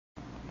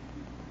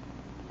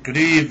Good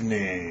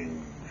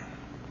evening.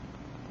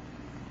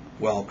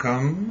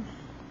 Welcome.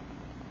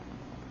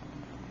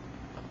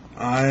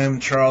 I'm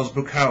Charles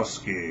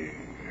Bukowski,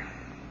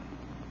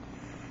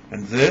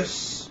 and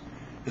this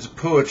is a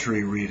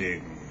poetry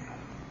reading.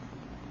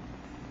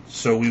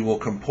 So we will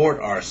comport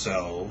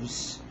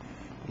ourselves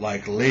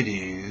like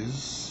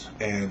ladies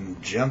and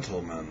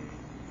gentlemen.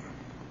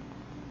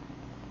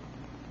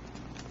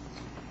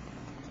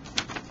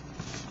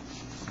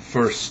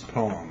 First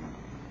poem.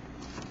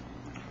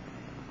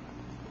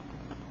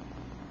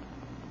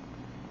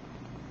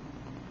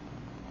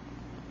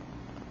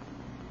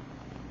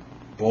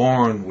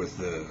 Born with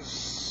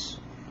this,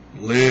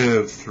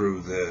 live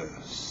through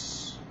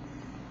this.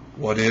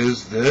 What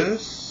is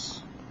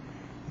this?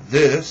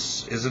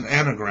 This is an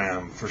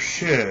anagram for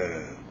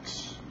shit.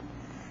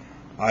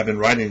 I've been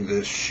writing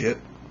this shit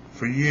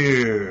for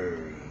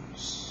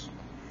years.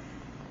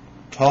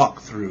 Talk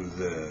through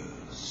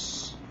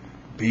this.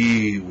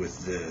 Be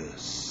with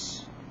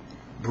this.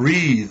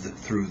 Breathe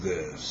through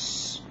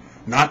this.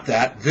 Not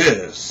that,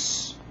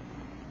 this.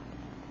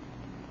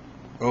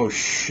 Oh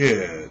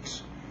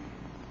shit.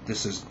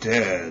 This is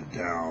dead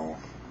now.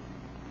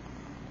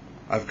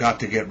 I've got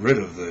to get rid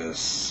of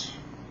this.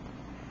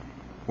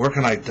 Where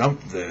can I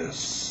dump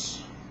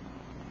this?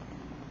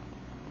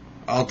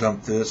 I'll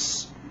dump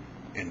this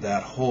in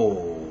that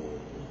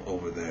hole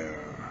over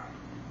there.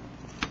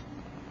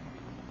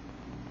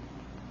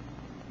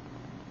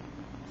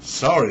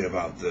 Sorry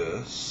about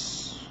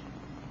this,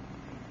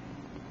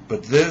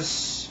 but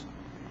this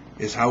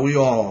is how we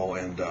all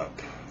end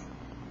up.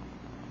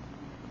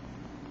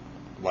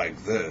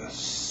 Like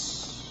this.